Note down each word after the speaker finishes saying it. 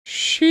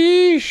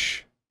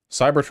Sheesh.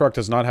 Cybertruck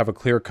does not have a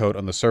clear coat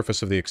on the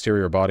surface of the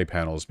exterior body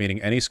panels,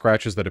 meaning any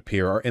scratches that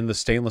appear are in the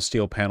stainless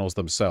steel panels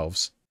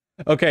themselves.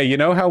 Okay, you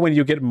know how when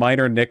you get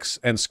minor nicks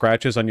and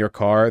scratches on your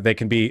car, they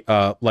can be,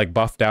 like,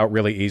 buffed out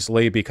really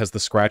easily because the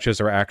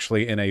scratches are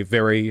actually in a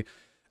very,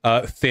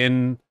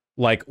 thin,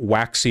 like,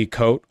 waxy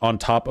coat on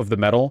top of the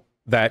metal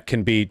that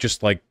can be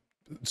just, like,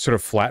 sort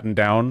of flattened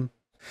down?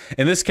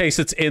 In this case,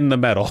 it's in the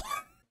metal.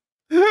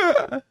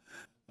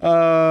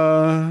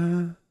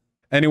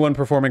 Anyone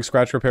performing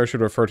scratch repair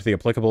should refer to the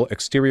applicable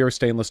exterior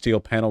stainless steel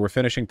panel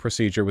refinishing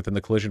procedure within the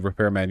collision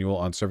repair manual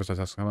on service.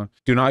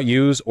 Do not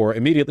use or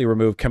immediately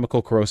remove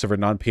chemical, corrosive, or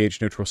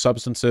non-pH neutral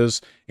substances,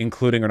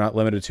 including or not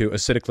limited to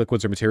acidic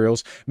liquids or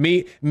materials.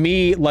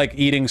 Me, like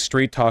eating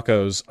street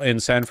tacos in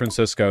San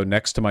Francisco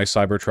next to my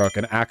Cybertruck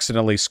and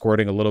accidentally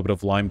squirting a little bit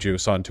of lime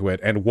juice onto it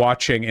and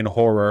watching in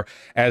horror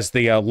as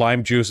the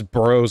lime juice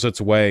burrows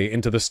its way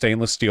into the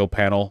stainless steel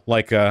panel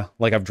like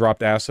I've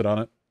dropped acid on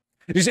it.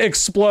 It just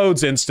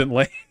explodes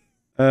instantly.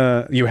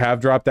 You have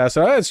dropped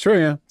acid. Oh, it's true,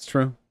 yeah, it's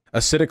true.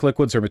 Acidic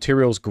liquids or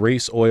materials,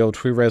 grease, oil,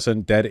 tree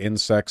resin, dead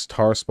insects,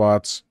 tar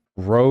spots,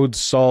 road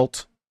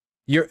salt.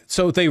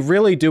 So they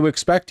really do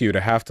expect you to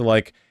have to,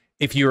 like,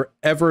 if you're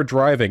ever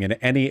driving in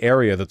any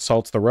area that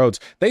salts the roads,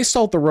 they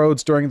salt the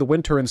roads during the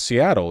winter in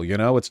Seattle, you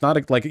know? It's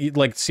not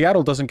like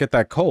Seattle doesn't get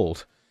that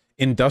cold.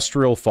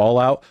 Industrial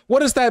fallout. What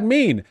does that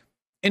mean?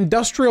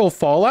 Industrial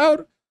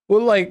fallout?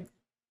 Well, like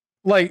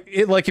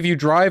if you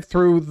drive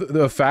through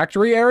the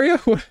factory area?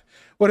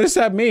 What does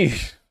that mean?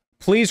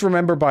 Please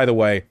remember, by the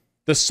way,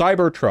 the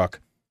Cybertruck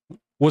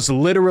was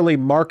literally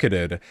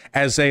marketed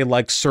as a,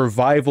 like,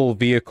 survival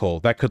vehicle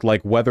that could,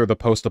 like, weather the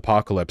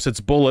post-apocalypse. It's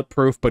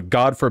bulletproof, but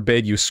God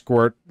forbid you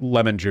squirt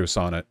lemon juice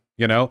on it,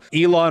 you know?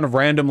 Elon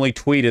randomly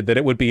tweeted that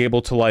it would be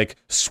able to, like,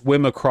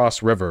 swim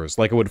across rivers,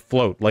 like it would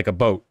float like a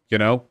boat, you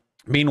know?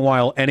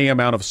 Meanwhile, any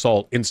amount of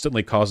salt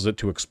instantly causes it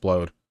to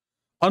explode.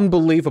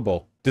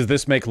 Unbelievable. Does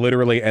this make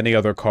literally any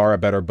other car a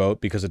better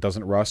boat because it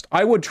doesn't rust?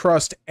 I would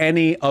trust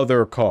any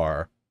other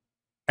car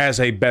as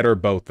a better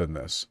boat than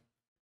this.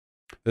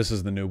 This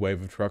is the new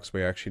wave of trucks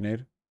we actually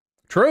need.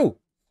 True.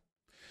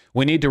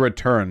 We need to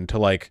return to,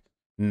 like,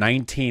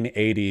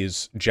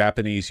 1980s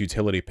Japanese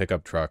utility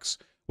pickup trucks,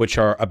 which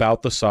are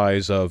about the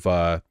size of,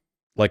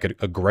 like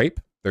a grape.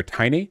 They're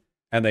tiny,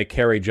 and they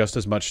carry just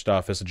as much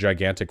stuff as a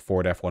gigantic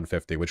Ford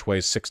F-150, which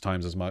weighs 6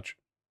 times as much.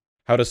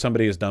 How does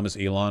somebody as dumb as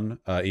Elon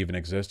even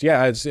exist?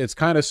 Yeah, it's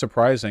kind of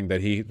surprising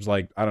that he's,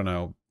 like, I don't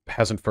know,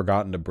 hasn't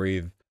forgotten to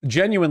breathe.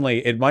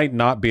 Genuinely, it might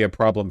not be a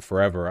problem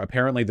forever.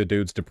 Apparently, the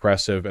dude's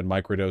depressive and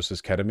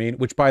microdoses ketamine,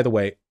 which, by the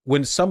way,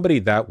 when somebody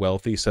that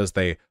wealthy says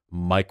they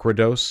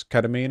microdose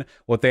ketamine,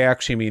 what they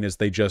actually mean is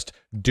they just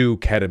do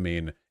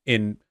ketamine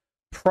in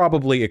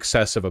probably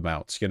excessive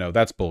amounts. You know,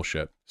 that's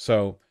bullshit.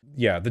 So,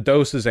 yeah, the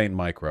doses ain't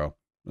micro.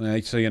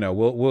 So, you know,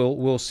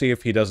 we'll see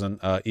if he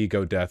doesn't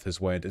ego death his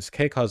way. Does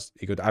K cause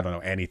ego? I don't know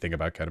anything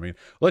about ketamine.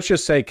 Let's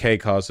just say K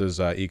causes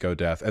ego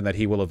death, and that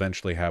he will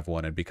eventually have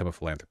one and become a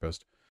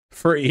philanthropist.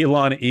 For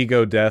Elon,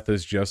 ego death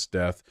is just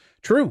death.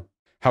 True.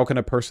 How can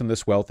a person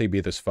this wealthy be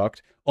this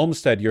fucked?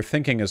 Olmsted, your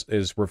thinking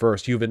is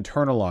reversed. You've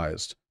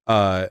internalized,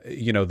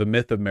 you know, the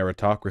myth of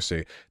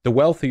meritocracy. The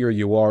wealthier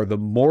you are, the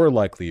more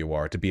likely you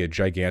are to be a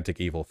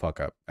gigantic evil fuck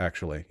up.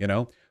 Actually, you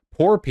know.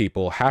 Poor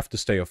people have to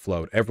stay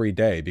afloat every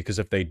day because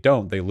if they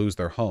don't, they lose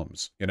their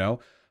homes, you know?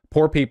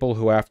 Poor people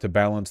who have to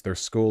balance their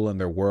school and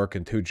their work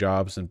and 2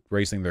 jobs and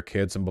raising their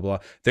kids and blah, blah,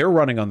 they're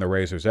running on the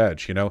razor's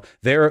edge, you know?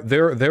 They're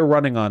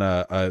running on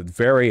a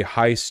very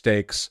high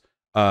stakes,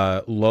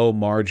 low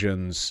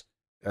margins,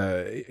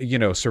 you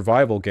know,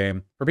 survival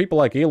game. For people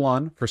like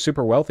Elon, for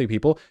super wealthy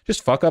people,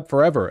 just fuck up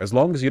forever. As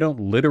long as you don't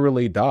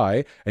literally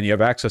die, and you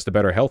have access to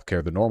better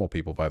healthcare than normal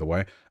people, by the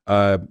way,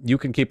 you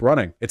can keep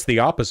running. It's the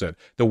opposite.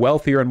 The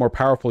wealthier and more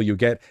powerful you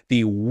get,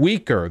 the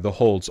weaker the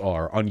holds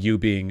are on you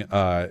being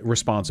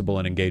responsible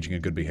and engaging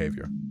in good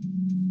behavior.